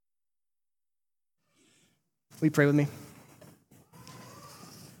Will you pray with me?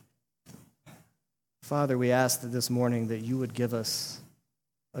 Father, we ask that this morning that you would give us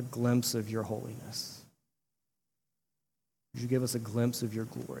a glimpse of your holiness. Would you give us a glimpse of your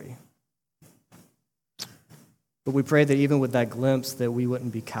glory? But we pray that even with that glimpse that we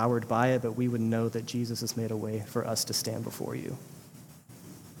wouldn't be cowed by it, but we would know that Jesus has made a way for us to stand before you.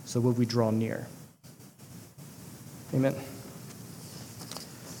 So would we draw near? Amen.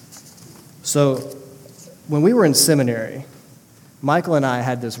 So when we were in seminary, Michael and I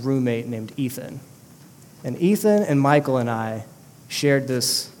had this roommate named Ethan. And Ethan and Michael and I shared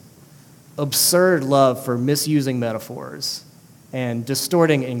this absurd love for misusing metaphors and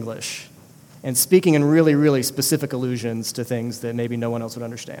distorting English and speaking in really, really specific allusions to things that maybe no one else would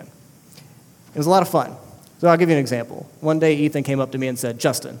understand. It was a lot of fun. So I'll give you an example. One day, Ethan came up to me and said,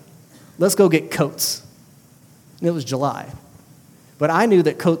 "Justin, let's go get coats." And it was July. But I knew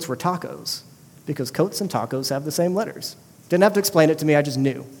that coats were tacos because coats and tacos have the same letters. Didn't have to explain it to me, I just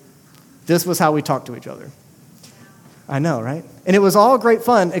knew. This was how we talked to each other. I know, right? And it was all great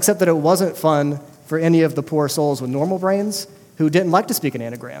fun, except that it wasn't fun for any of the poor souls with normal brains who didn't like to speak in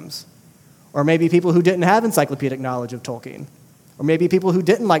anagrams. Or maybe people who didn't have encyclopedic knowledge of Tolkien. Or maybe people who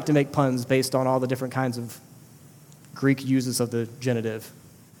didn't like to make puns based on all the different kinds of Greek uses of the genitive.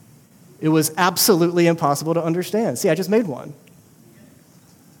 It was absolutely impossible to understand. See, I just made one.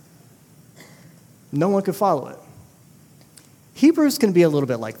 No one could follow it. Hebrews can be a little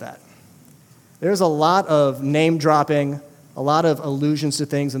bit like that. There's a lot of name dropping, a lot of allusions to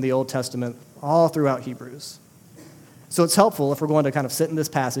things in the Old Testament all throughout Hebrews. So it's helpful if we're going to kind of sit in this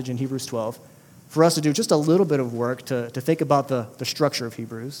passage in Hebrews 12 for us to do just a little bit of work to think about the structure of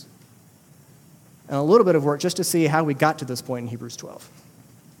Hebrews and a little bit of work just to see how we got to this point in Hebrews 12.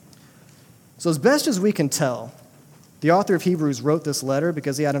 So as best as we can tell, the author of Hebrews wrote this letter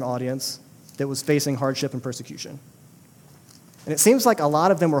because he had an audience that was facing hardship and persecution. And it seems like a lot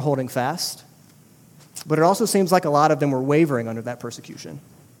of them were holding fast, but it also seems like a lot of them were wavering under that persecution.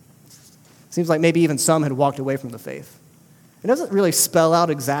 It seems like maybe even some had walked away from the faith. It doesn't really spell out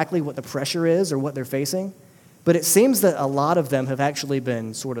exactly what the pressure is or what they're facing, but it seems that a lot of them have actually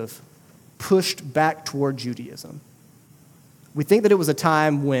been sort of pushed back toward Judaism. We think that it was a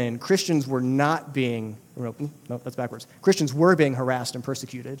time when Christians were not being, no, that's backwards. Christians were being harassed and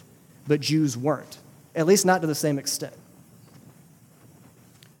persecuted, but Jews weren't, at least not to the same extent.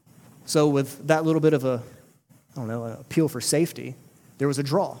 So with that little bit of an appeal for safety, there was a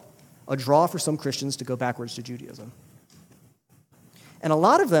draw for some Christians to go backwards to Judaism. And a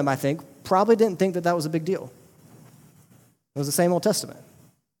lot of them, I think, probably didn't think that that was a big deal. It was the same Old Testament,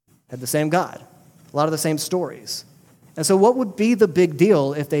 had the same God, a lot of the same stories. And so what would be the big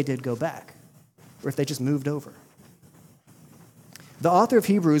deal if they did go back, or if they just moved over? The author of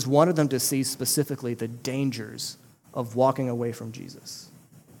Hebrews wanted them to see specifically the dangers of walking away from Jesus.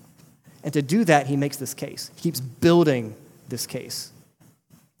 And to do that, he makes this case. He keeps building this case.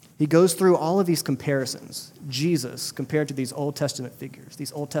 He goes through all of these comparisons. Jesus compared to these Old Testament figures,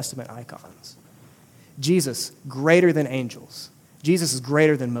 these Old Testament icons. Jesus, greater than angels. Jesus is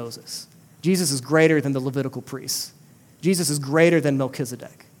greater than Moses. Jesus is greater than the Levitical priests. Jesus is greater than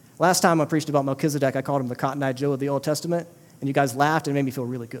Melchizedek. Last time I preached about Melchizedek, I called him the Cotton-Eye Joe of the Old Testament, and you guys laughed and it made me feel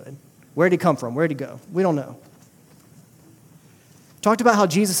really good. Where did he come from? Where did he go? We don't know. Talked about how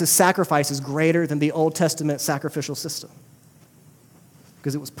Jesus' sacrifice is greater than the Old Testament sacrificial system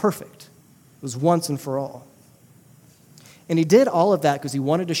because it was perfect. It was once and for all. And he did all of that because he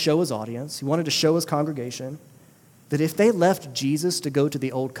wanted to show his audience, he wanted to show his congregation that if they left Jesus to go to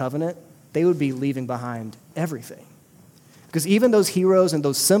the Old Covenant, they would be leaving behind everything. Because even those heroes and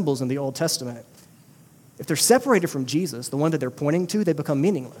those symbols in the Old Testament, if they're separated from Jesus, the one that they're pointing to, they become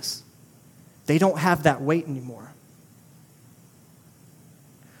meaningless. They don't have that weight anymore.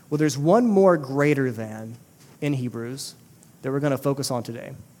 Well, there's one more greater than in Hebrews that we're going to focus on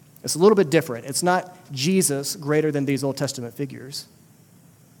today. It's a little bit different. It's not Jesus greater than these Old Testament figures.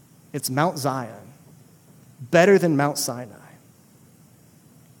 It's Mount Zion, better than Mount Sinai.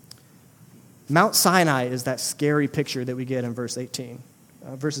 Mount Sinai is that scary picture that we get in verses 18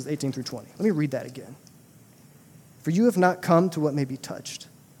 through 20. Let me read that again. For you have not come to what may be touched,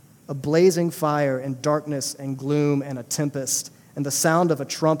 a blazing fire and darkness and gloom and a tempest and the sound of a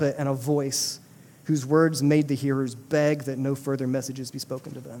trumpet and a voice whose words made the hearers beg that no further messages be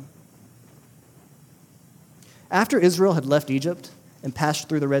spoken to them. After Israel had left Egypt and passed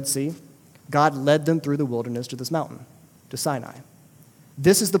through the Red Sea, God led them through the wilderness to this mountain, to Sinai.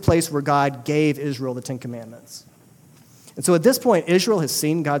 This is the place where God gave Israel the Ten Commandments. And so at this point, Israel has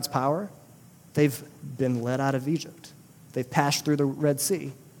seen God's power. They've been led out of Egypt. They've passed through the Red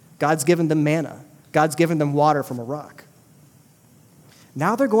Sea. God's given them manna. God's given them water from a rock.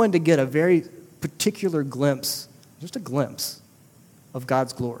 Now they're going to get a very particular glimpse, just a glimpse, of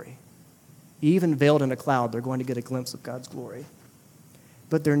God's glory. Even veiled in a cloud, they're going to get a glimpse of God's glory.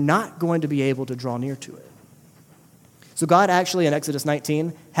 But they're not going to be able to draw near to it. So God actually, in Exodus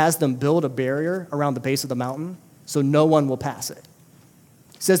 19, has them build a barrier around the base of the mountain so no one will pass it.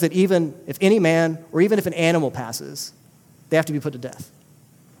 He says that even if any man or even if an animal passes, they have to be put to death.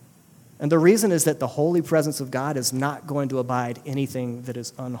 And the reason is that the holy presence of God is not going to abide anything that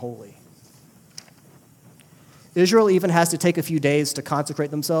is unholy. Israel even has to take a few days to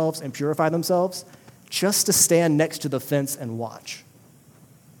consecrate themselves and purify themselves just to stand next to the fence and watch.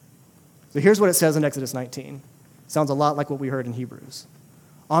 So here's what it says in Exodus 19. Sounds a lot like what we heard in Hebrews.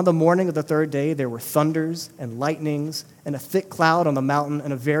 On the morning of the third day, there were thunders and lightnings and a thick cloud on the mountain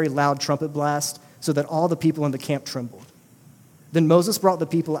and a very loud trumpet blast, so that all the people in the camp trembled. Then Moses brought the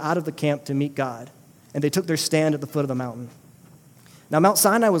people out of the camp to meet God, and they took their stand at the foot of the mountain. Now Mount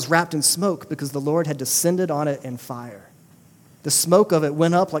Sinai was wrapped in smoke because the Lord had descended on it in fire. The smoke of it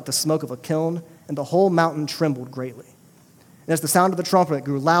went up like the smoke of a kiln, and the whole mountain trembled greatly. And as the sound of the trumpet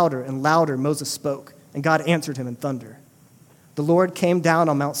grew louder and louder, Moses spoke, and God answered him in thunder. The Lord came down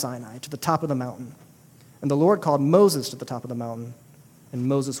on Mount Sinai to the top of the mountain, and the Lord called Moses to the top of the mountain, and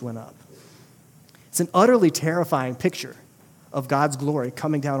Moses went up. It's an utterly terrifying picture of God's glory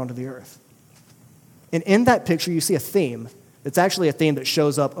coming down onto the earth. And in that picture, you see a theme that's actually a theme that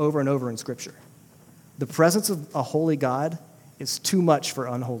shows up over and over in Scripture. The presence of a holy God is too much for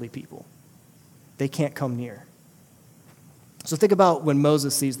unholy people. They can't come near. So think about when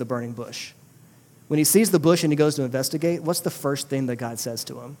Moses sees the burning bush. When he sees the bush and he goes to investigate, what's the first thing that God says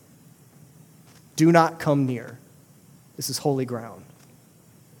to him? Do not come near. This is holy ground.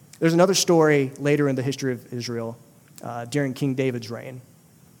 There's another story later in the history of Israel during King David's reign.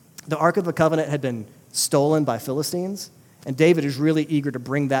 The Ark of the Covenant had been stolen by Philistines, and David is really eager to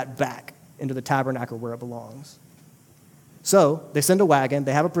bring that back into the tabernacle where it belongs. So they send a wagon,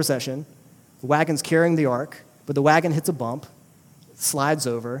 they have a procession, the wagon's carrying the ark, but the wagon hits a bump, slides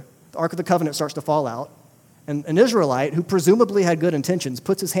over, the Ark of the Covenant starts to fall out, and an Israelite, who presumably had good intentions,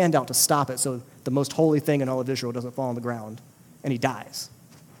 puts his hand out to stop it so the most holy thing in all of Israel doesn't fall on the ground, and he dies.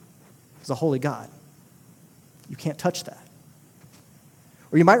 He's a holy God. You can't touch that.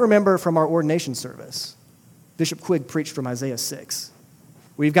 Or you might remember from our ordination service, Bishop Quigg preached from Isaiah 6,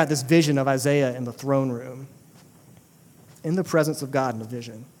 where you've got this vision of Isaiah in the throne room, in the presence of God in a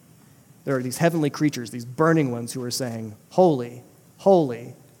vision. There are these heavenly creatures, these burning ones who are saying, holy,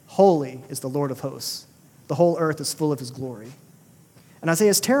 holy, holy is the Lord of hosts. The whole earth is full of his glory. And Isaiah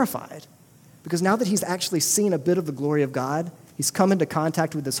is terrified because now that he's actually seen a bit of the glory of God, he's come into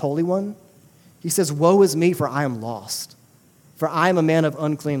contact with this Holy One. He says, woe is me, for I am lost. For I am a man of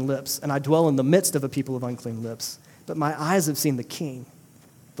unclean lips, and I dwell in the midst of a people of unclean lips. But my eyes have seen the King,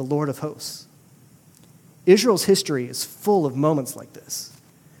 the Lord of hosts. Israel's history is full of moments like this,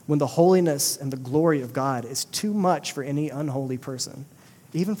 when the holiness and the glory of God is too much for any unholy person,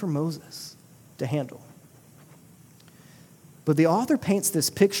 even for Moses, to handle. But the author paints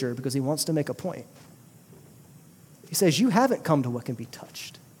this picture because he wants to make a point. He says, you haven't come to what can be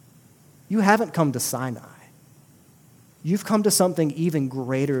touched. You haven't come to Sinai. You've come to something even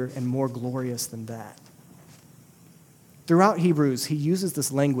greater and more glorious than that. Throughout Hebrews, he uses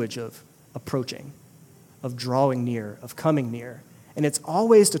this language of approaching, of drawing near, of coming near. And it's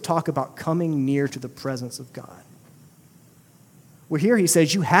always to talk about coming near to the presence of God. Where here he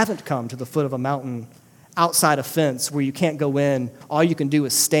says, you haven't come to the foot of a mountain outside a fence where you can't go in. All you can do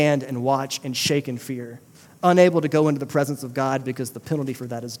is stand and watch and shake in fear, unable to go into the presence of God because the penalty for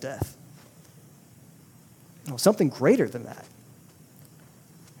that is death. No, something greater than that.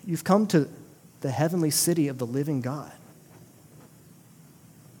 You've come to the heavenly city of the living God.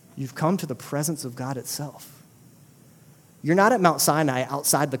 You've come to the presence of God itself. You're not at Mount Sinai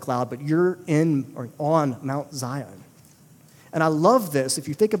outside the cloud, but you're in or on Mount Zion. And I love this. If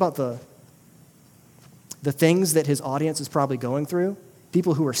you think about the things that his audience is probably going through,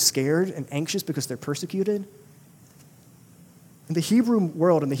 people who are scared and anxious because they're persecuted. In the Hebrew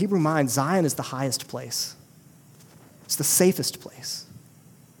world, in the Hebrew mind, Zion is the highest place. It's the safest place.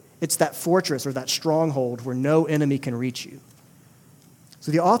 It's that fortress or that stronghold where no enemy can reach you.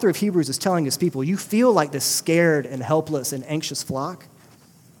 So the author of Hebrews is telling his people, you feel like this scared and helpless and anxious flock.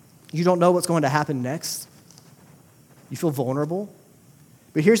 You don't know what's going to happen next. You feel vulnerable.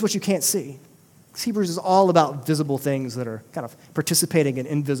 But here's what you can't see. Hebrews is all about visible things that are kind of participating in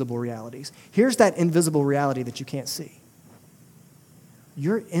invisible realities. Here's that invisible reality that you can't see.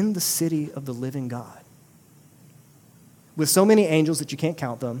 You're in the city of the living God, with so many angels that you can't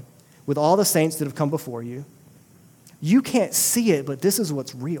count them, with all the saints that have come before you. You can't see it, but this is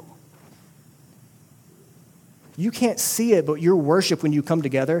what's real. You can't see it, but your worship when you come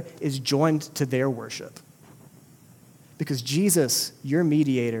together is joined to their worship. Because Jesus, your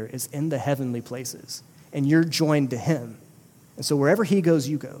mediator, is in the heavenly places, and you're joined to him. And so wherever he goes,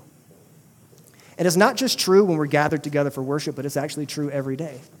 you go. And it's not just true when we're gathered together for worship, but it's actually true every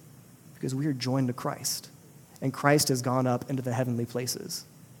day, because we are joined to Christ, and Christ has gone up into the heavenly places.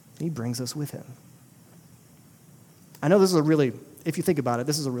 He brings us with him. I know this is if you think about it,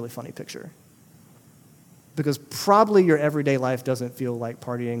 this is a really funny picture. Because probably your everyday life doesn't feel like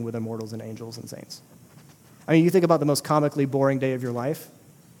partying with immortals and angels and saints. I mean, you think about the most comically boring day of your life,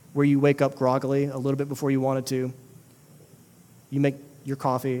 where you wake up groggily a little bit before you wanted to. You make your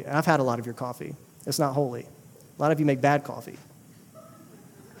coffee, and I've had a lot of your coffee. It's not holy. A lot of you make bad coffee.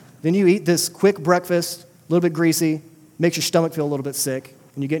 Then you eat this quick breakfast, a little bit greasy, makes your stomach feel a little bit sick,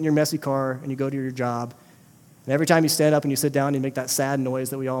 and you get in your messy car, and you go to your job. And every time you stand up and you sit down, you make that sad noise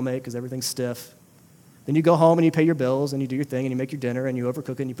that we all make because everything's stiff. Then you go home and you pay your bills, and you do your thing, and you make your dinner, and you overcook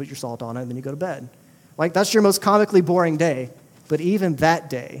it, and you put your salt on it, and then you go to bed. Like, that's your most comically boring day, but even that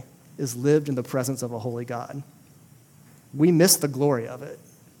day is lived in the presence of a holy God. We miss the glory of it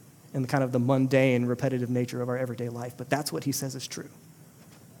and kind of the mundane, repetitive nature of our everyday life, but that's what he says is true.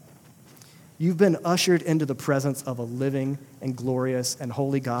 You've been ushered into the presence of a living and glorious and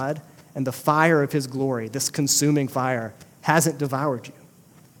holy God, and the fire of his glory, this consuming fire, hasn't devoured you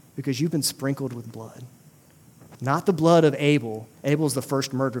because you've been sprinkled with blood. Not the blood of Abel. Abel's the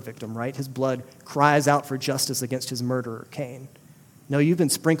first murder victim, right? His blood cries out for justice against his murderer, Cain. No, you've been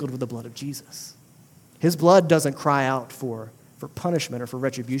sprinkled with the blood of Jesus. His blood doesn't cry out for punishment or for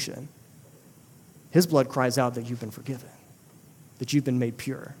retribution. His blood cries out that you've been forgiven, that you've been made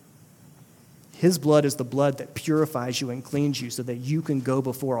pure. His blood is the blood that purifies you and cleans you so that you can go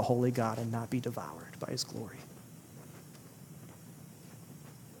before a holy God and not be devoured by his glory.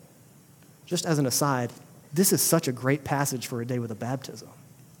 Just as an aside, this is such a great passage for a day with a baptism.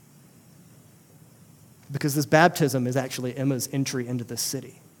 Because this baptism is actually Emma's entry into this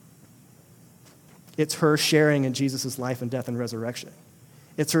city. It's her sharing in Jesus' life and death and resurrection.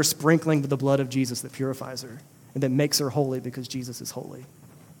 It's her sprinkling with the blood of Jesus that purifies her and that makes her holy because Jesus is holy.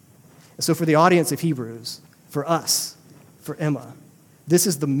 And so for the audience of Hebrews, for us, for Emma, this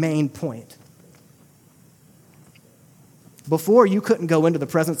is the main point. Before, you couldn't go into the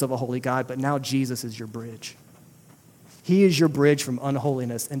presence of a holy God, but now Jesus is your bridge. He is your bridge from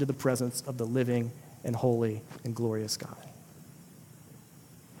unholiness into the presence of the living and holy and glorious God.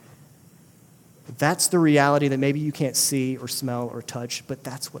 That's the reality that maybe you can't see or smell or touch, but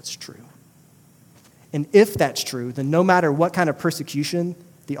that's what's true. And if that's true, then no matter what kind of persecution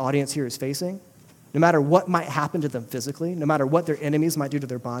the audience here is facing, no matter what might happen to them physically, no matter what their enemies might do to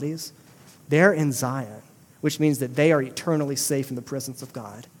their bodies, they're in Zion, which means that they are eternally safe in the presence of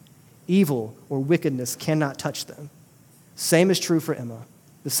God. Evil or wickedness cannot touch them. Same is true for Emma.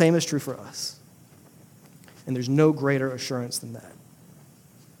 The same is true for us. And there's no greater assurance than that.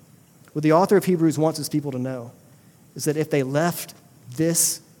 What the author of Hebrews wants his people to know is that if they left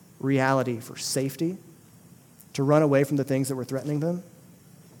this reality for safety, to run away from the things that were threatening them,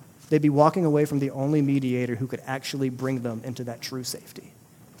 they'd be walking away from the only mediator who could actually bring them into that true safety,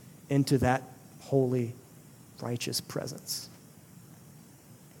 into that holy, righteous presence.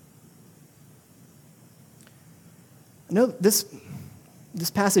 I know this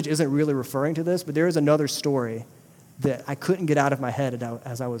passage isn't really referring to this, but there is another story that I couldn't get out of my head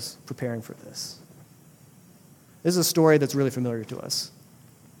as I was preparing for this. This is a story that's really familiar to us.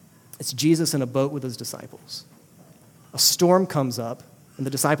 It's Jesus in a boat with his disciples. A storm comes up, and the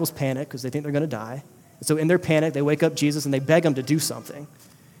disciples panic because they think they're going to die. And so in their panic, they wake up Jesus, and they beg him to do something.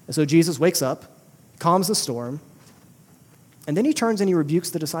 And so Jesus wakes up, calms the storm, and then he turns and he rebukes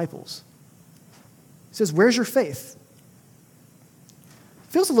the disciples. He says, "Where's your faith?"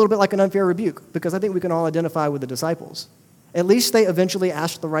 Feels a little bit like an unfair rebuke because I think we can all identify with the disciples. At least they eventually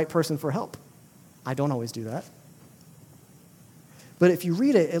asked the right person for help. I don't always do that. But if you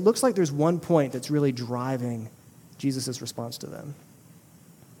read it, it looks like there's one point that's really driving Jesus' response to them.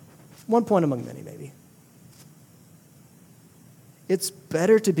 One point among many, maybe. It's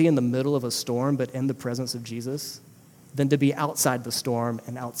better to be in the middle of a storm but in the presence of Jesus than to be outside the storm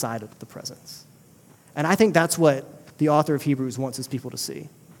and outside of the presence. And I think that's what the author of Hebrews wants his people to see.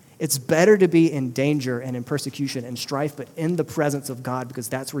 It's better to be in danger and in persecution and strife, but in the presence of God because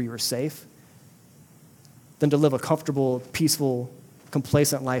that's where you are safe, than to live a comfortable, peaceful,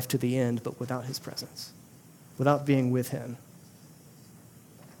 complacent life to the end, but without his presence, without being with him.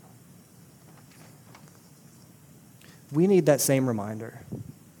 We need that same reminder.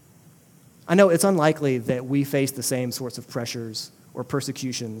 I know it's unlikely that we face the same sorts of pressures or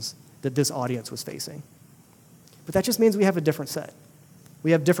persecutions that this audience was facing. But that just means we have a different set.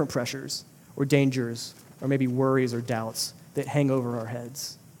 We have different pressures or dangers or maybe worries or doubts that hang over our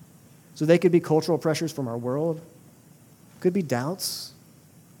heads. So they could be cultural pressures from our world, could be doubts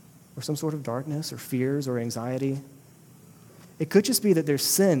or some sort of darkness or fears or anxiety. It could just be that there's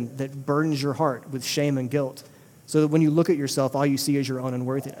sin that burdens your heart with shame and guilt, so that when you look at yourself, all you see is your own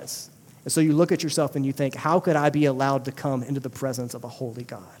unworthiness. And so you look at yourself and you think, how could I be allowed to come into the presence of a holy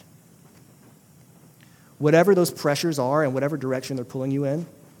God? Whatever those pressures are and whatever direction they're pulling you in,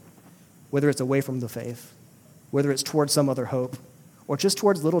 whether it's away from the faith, whether it's towards some other hope, or just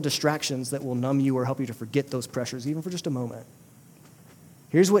towards little distractions that will numb you or help you to forget those pressures, even for just a moment.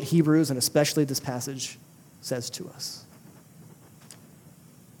 Here's what Hebrews, and especially this passage, says to us.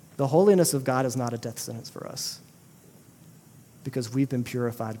 The holiness of God is not a death sentence for us because we've been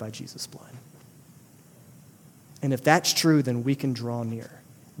purified by Jesus' blood. And if that's true, then we can draw near.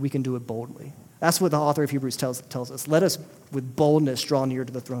 We can do it boldly. That's what the author of Hebrews tells us. Let us, with boldness, draw near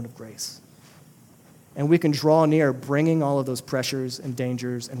to the throne of grace. And we can draw near bringing all of those pressures and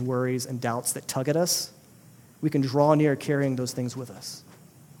dangers and worries and doubts that tug at us. We can draw near carrying those things with us.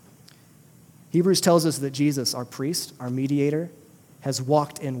 Hebrews tells us that Jesus, our priest, our mediator, has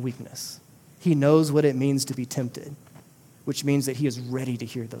walked in weakness. He knows what it means to be tempted, which means that he is ready to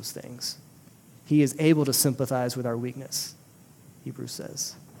hear those things. He is able to sympathize with our weakness, Hebrews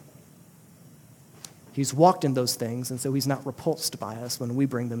says. He's walked in those things, and so he's not repulsed by us when we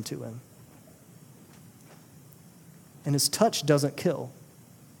bring them to him. And his touch doesn't kill.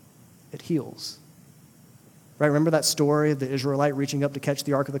 It heals. Right? Remember that story of the Israelite reaching up to catch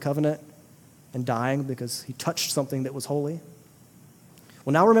the Ark of the Covenant and dying because he touched something that was holy?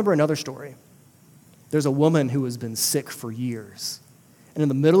 Well, now remember another story. There's a woman who has been sick for years. And in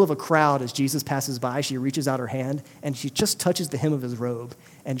the middle of a crowd, as Jesus passes by, she reaches out her hand and she just touches the hem of his robe.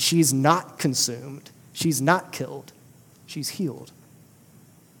 And she's not consumed. She's not killed. She's healed.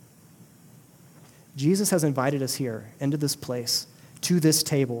 Jesus has invited us here into this place, to this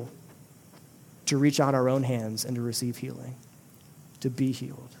table, to reach out our own hands and to receive healing, to be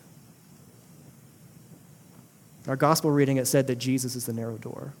healed. In our gospel reading, it said that Jesus is the narrow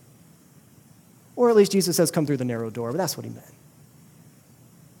door. Or at least Jesus says, come through the narrow door, but that's what he meant.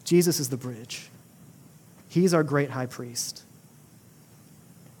 Jesus is the bridge. He's our great high priest.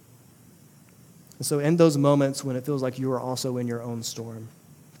 And so in those moments when it feels like you are also in your own storm,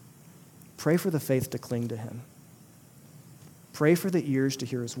 pray for the faith to cling to him. Pray for the ears to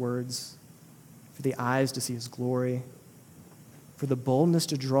hear his words, for the eyes to see his glory, for the boldness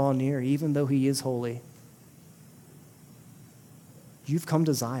to draw near, even though he is holy. You've come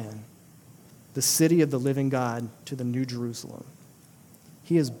to Zion, the city of the living God, to the New Jerusalem.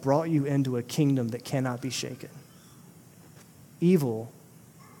 He has brought you into a kingdom that cannot be shaken. Evil,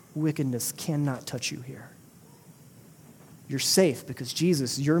 wickedness cannot touch you here. You're safe because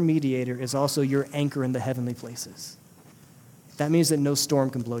Jesus, your mediator, is also your anchor in the heavenly places. That means that no storm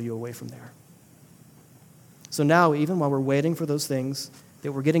can blow you away from there. So now, even while we're waiting for those things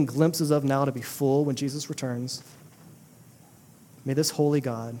that we're getting glimpses of now to be full when Jesus returns, may this holy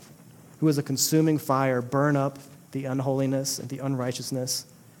God, who is a consuming fire, burn up the unholiness and the unrighteousness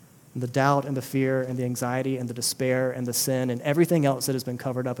and the doubt and the fear and the anxiety and the despair and the sin and everything else that has been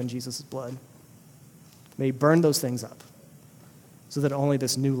covered up in Jesus' blood. May he burn those things up so that only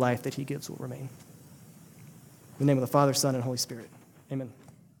this new life that he gives will remain. In the name of the Father, Son, and Holy Spirit. Amen.